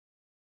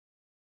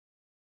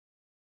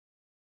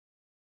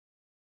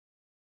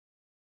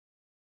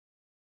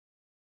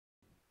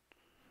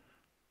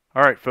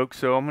Alright folks,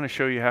 so I'm going to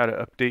show you how to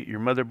update your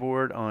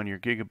motherboard on your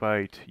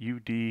Gigabyte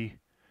UD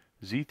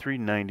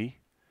Z390.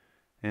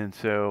 And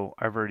so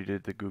I've already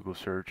did the Google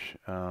search.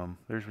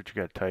 There's what you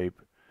got to type.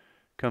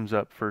 Comes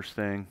up first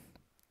thing.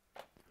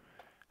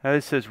 Now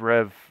this says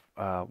Rev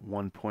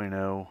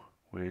 1.0,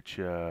 which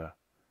go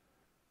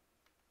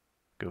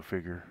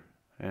figure.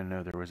 I didn't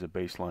know there was a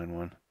baseline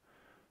one.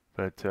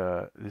 But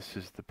this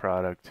is the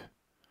product.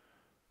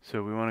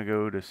 So we want to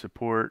go to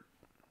support.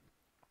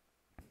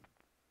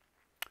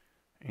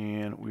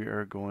 And we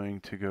are going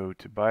to go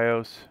to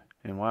BIOS.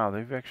 And wow,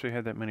 they've actually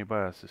had that many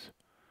BIOSes.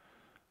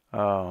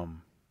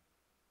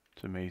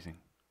 It's amazing.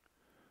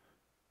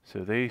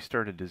 So they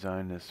started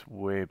designing this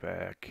way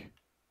back.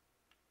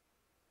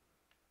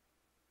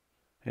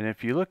 And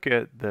if you look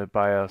at the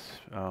BIOS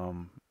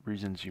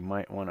reasons you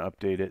might want to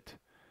update it,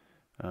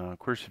 of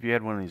course, if you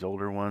had one of these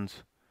older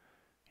ones,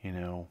 you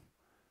know,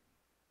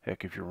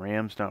 heck, if your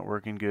RAM's not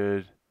working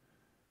good,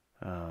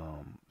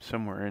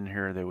 somewhere in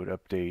here they would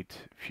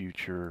update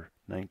future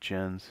 9th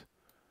gens.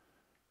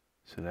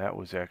 So that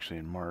was actually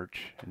in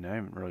March, and I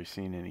haven't really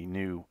seen any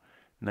new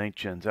 9th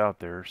gens out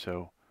there.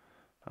 So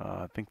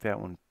I think that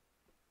one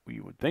we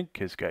would think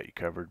has got you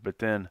covered, but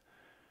then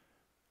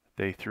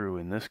they threw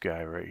in this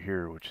guy right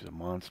here, which is a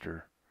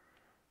monster,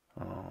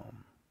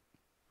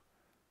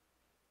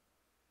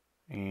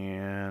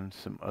 and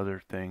some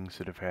other things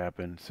that have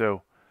happened.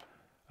 So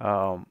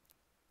in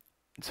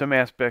some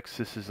aspects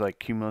this is like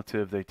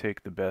cumulative. They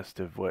take the best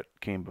of what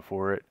came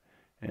before it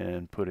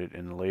and put it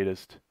in the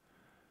latest,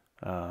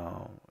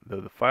 though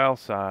the file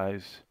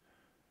size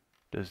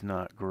does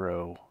not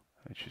grow,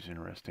 which is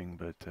interesting,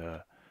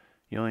 but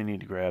you only need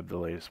to grab the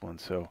latest one.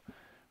 So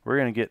we're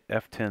going to get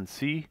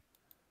F10C,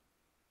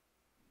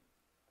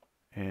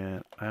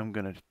 and I'm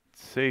going to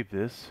save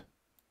this.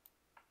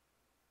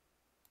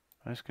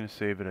 I'm just going to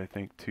save it, I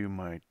think, to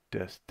my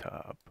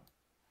desktop.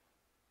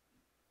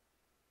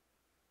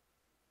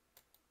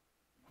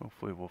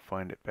 Hopefully we'll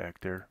find it back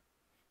there.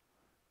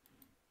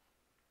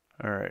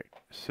 Alright,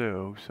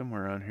 so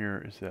somewhere on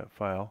here is that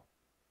file.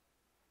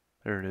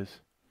 There it is.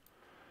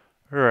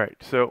 Alright,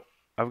 so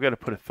I've got to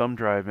put a thumb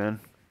drive in.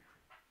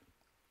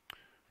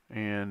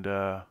 And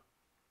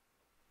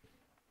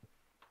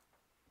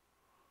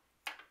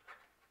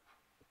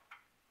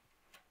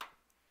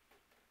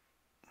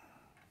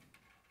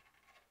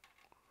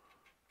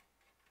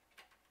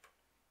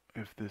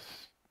if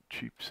this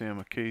cheap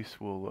Sama case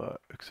will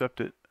accept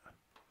it.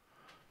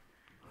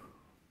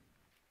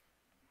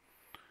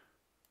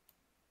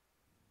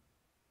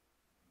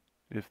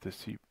 If the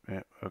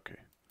okay,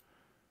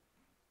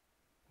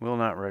 will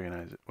not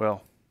recognize it.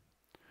 Well,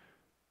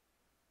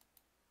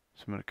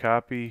 so I'm going to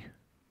copy.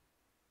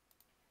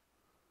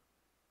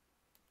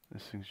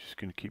 This thing's just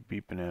going to keep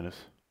beeping at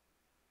us.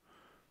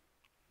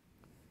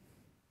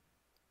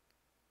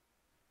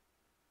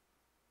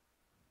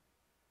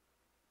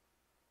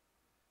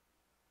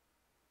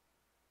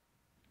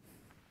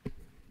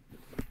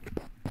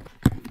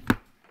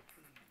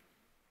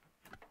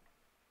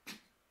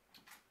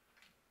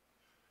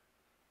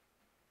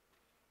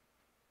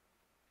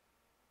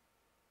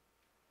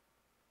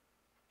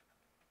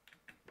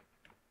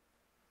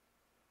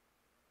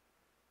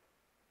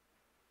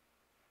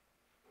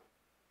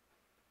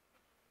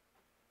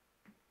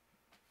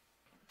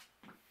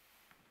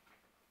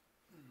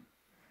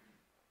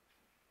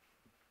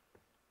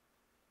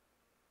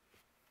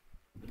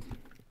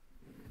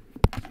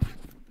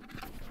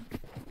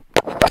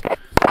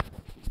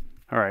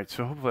 Alright,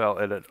 so hopefully I'll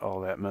edit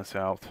all that mess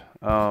out.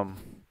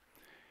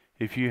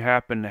 If you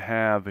happen to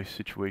have a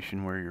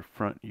situation where your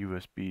front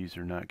USBs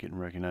are not getting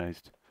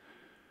recognized,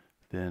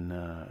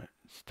 then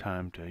it's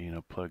time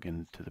to plug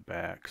into the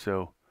back.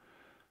 So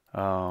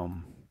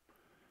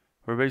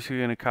we're basically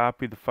going to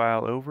copy the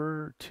file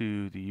over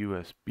to the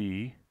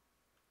USB,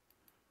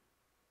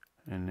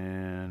 and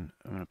then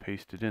I'm going to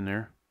paste it in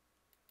there.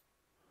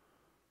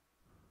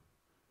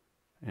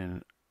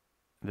 And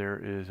there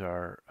is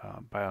our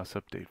BIOS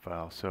update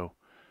file. So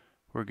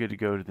we're good to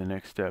go to the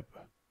next step.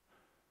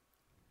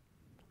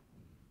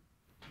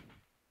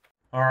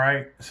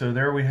 Alright, so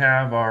there we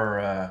have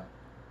our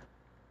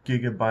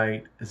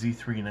Gigabyte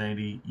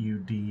Z390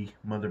 UD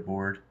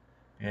motherboard,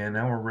 and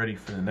now we're ready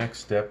for the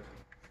next step.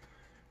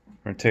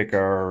 We're going to take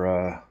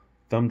our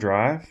thumb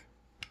drive,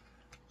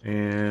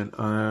 and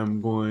I'm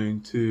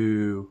going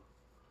to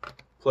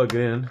plug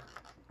it in.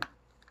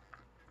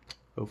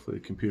 Hopefully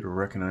the computer will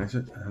recognize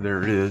it.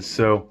 There it is.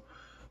 So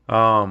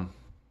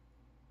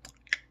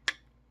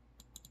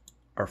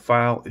our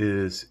file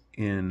is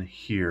in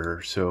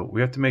here, so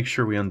we have to make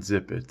sure we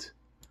unzip it.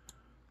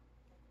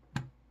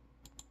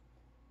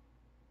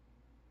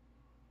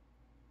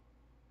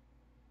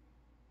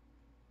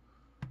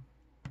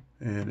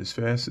 And as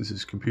fast as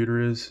this computer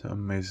is, I'm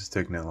amazed it's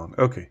taking that long.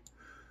 Okay,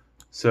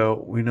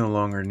 so we no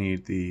longer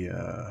need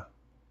the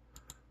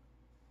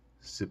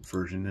zip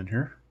version in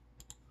here.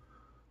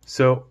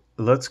 So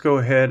let's go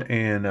ahead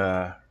and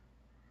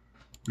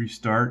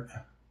restart.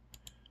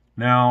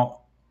 Now,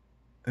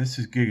 this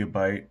is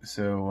Gigabyte,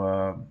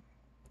 so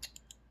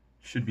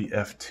should be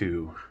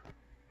F2.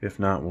 If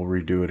not, we'll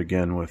redo it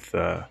again with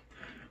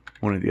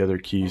one of the other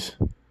keys.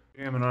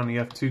 Jamming on the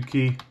F2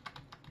 key,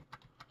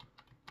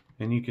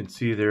 and you can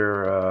see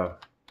there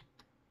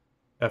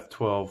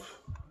F12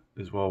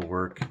 as well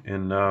work.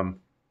 And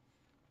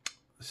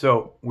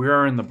so we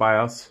are in the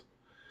BIOS,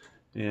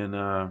 and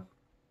let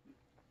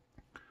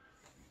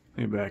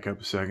me back up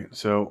a second.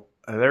 So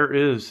there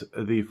is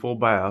the full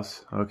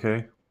BIOS,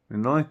 okay?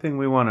 And the only thing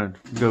we want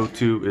to go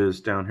to is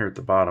down here at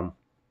the bottom.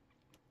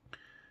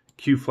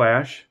 Q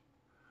flash.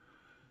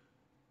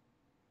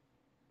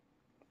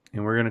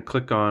 And we're going to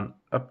click on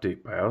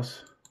Update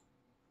BIOS.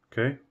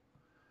 Okay.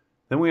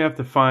 Then we have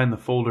to find the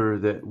folder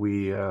that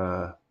we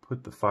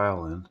put the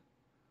file in,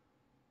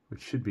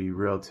 which should be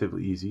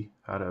relatively easy.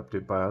 How to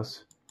update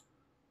BIOS.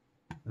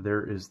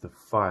 There is the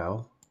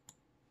file.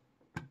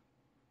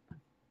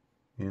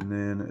 And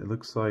then it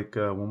looks like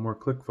one more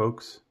click,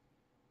 folks.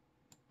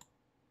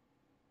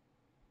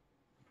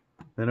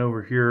 Then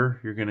over here,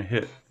 you're going to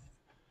hit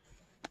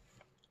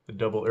the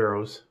double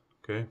arrows.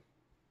 Okay.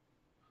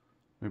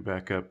 Let me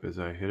back up as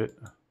I hit it.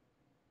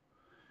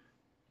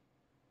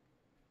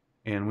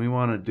 And we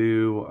want to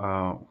do,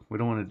 we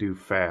don't want to do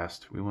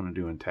fast. We want to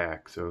do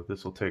intact. So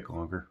this will take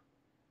longer.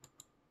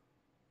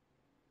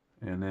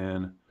 And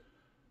then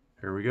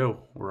here we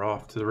go. We're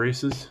off to the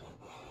races.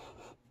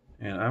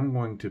 And I'm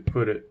going to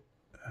put it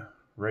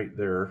right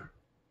there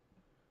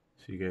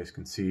so you guys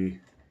can see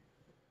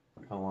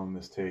how long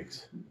this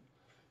takes.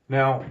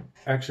 Now,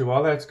 actually,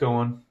 while that's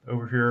going,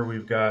 over here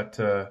we've got,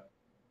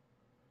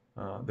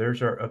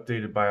 there's our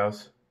updated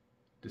BIOS,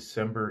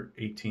 December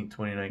 18,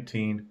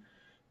 2019.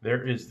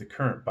 There is the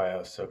current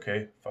BIOS,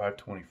 okay,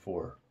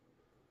 524.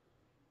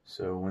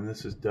 So when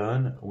this is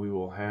done, we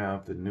will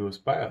have the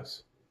newest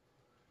BIOS.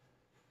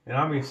 And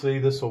obviously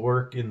this will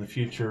work in the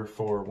future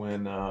for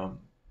when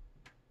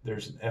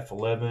there's an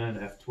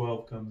F11,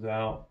 F12 comes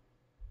out.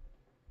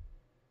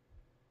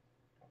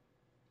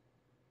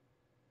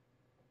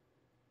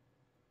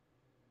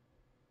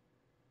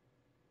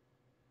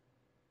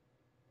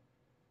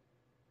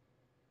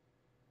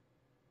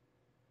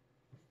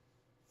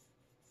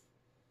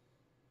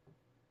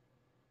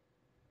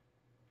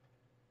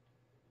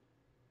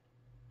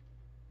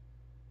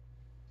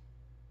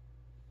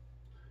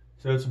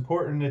 So it's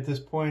important at this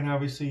point,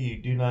 obviously,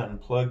 you do not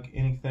unplug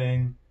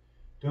anything.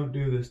 Don't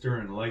do this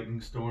during a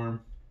lightning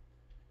storm.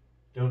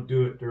 Don't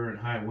do it during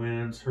high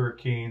winds,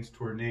 hurricanes,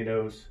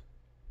 tornadoes,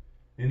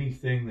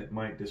 anything that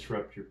might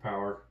disrupt your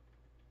power.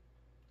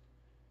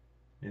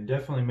 And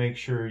definitely make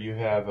sure you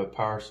have a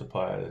power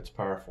supply that's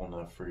powerful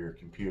enough for your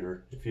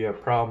computer. If you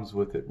have problems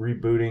with it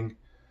rebooting,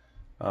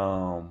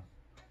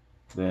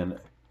 then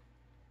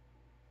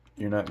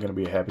you're not going to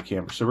be a happy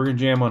camper. So we're going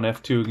to jam on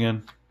F2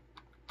 again.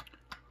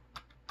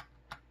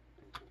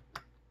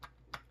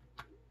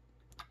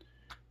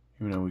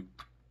 Even though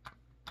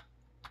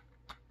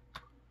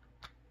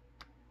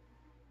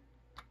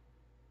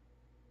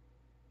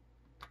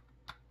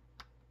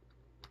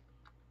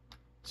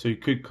so you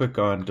could click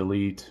on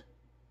delete.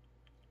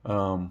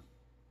 Wow,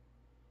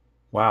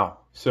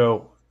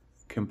 so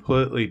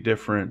completely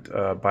different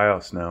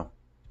BIOS now.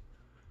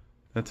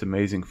 That's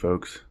amazing,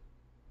 folks.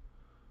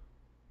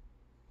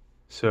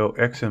 So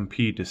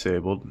XMP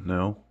disabled,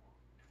 no.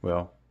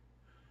 Well,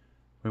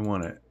 we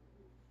want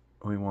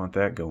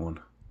that going.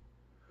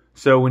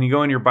 So when you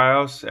go in your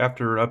BIOS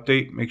after an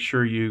update, make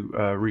sure you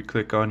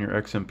re-click on your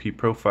XMP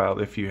profile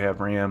if you have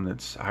RAM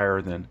that's higher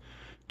than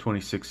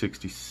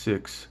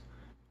 2666.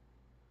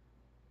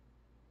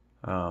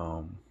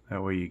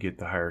 That way you get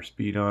the higher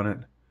speed on it.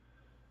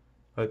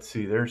 Let's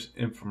see, there's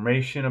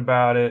information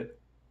about it,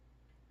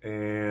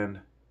 and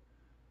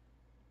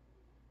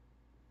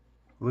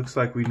looks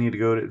like we need to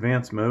go to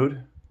advanced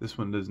mode. This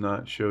one does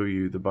not show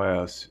you the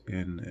BIOS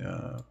in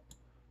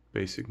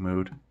basic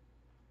mode.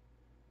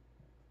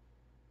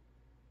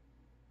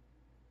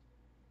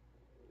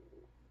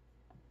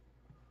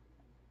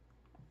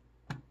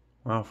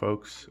 Wow,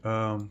 folks,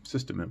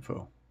 system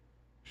info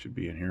should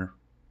be in here.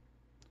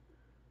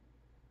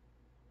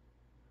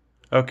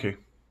 Okay,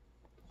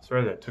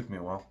 sorry that took me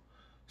a while.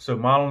 So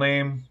model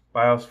name,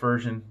 BIOS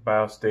version,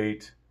 BIOS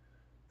date,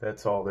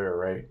 that's all there,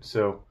 right?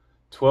 So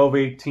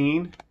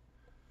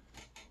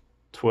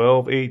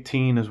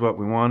 1218 is what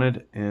we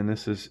wanted, and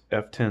this is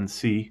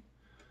F10C.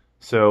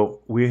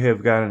 So we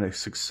have gotten a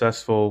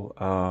successful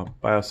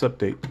BIOS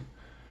update.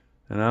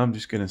 And now I'm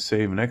just going to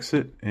save and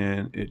exit,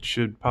 and it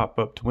should pop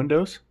up to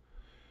Windows.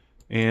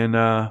 And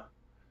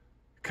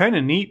kind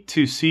of neat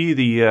to see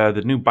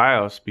the new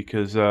BIOS,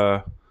 because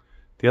the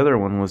other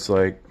one was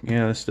like,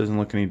 yeah, this doesn't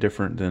look any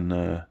different than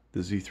the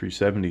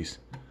Z370s.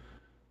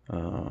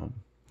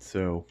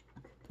 So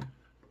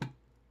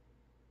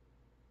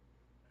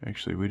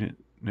actually we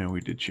didn't. No,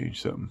 we did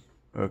change something.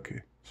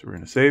 Okay, so we're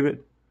going to save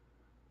it,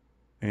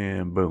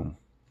 and boom.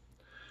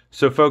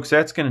 So folks,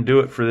 that's going to do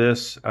it for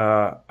this.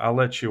 I'll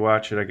let you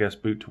watch it, I guess,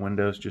 boot to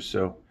Windows, just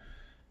so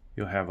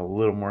you'll have a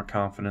little more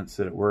confidence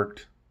that it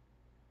worked.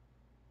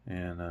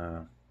 And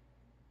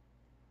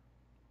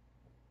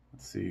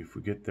let's see if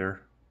we get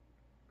there.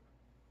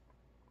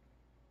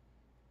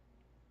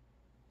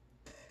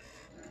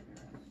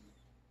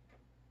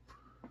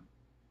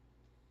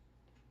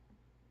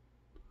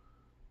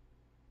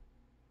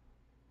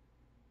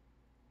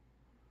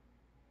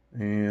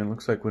 And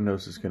looks like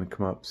Windows is going to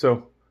come up.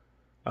 So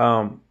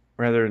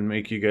rather than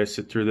make you guys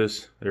sit through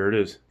this, there it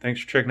is.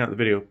 Thanks for checking out the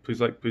video.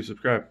 Please like, please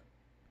subscribe.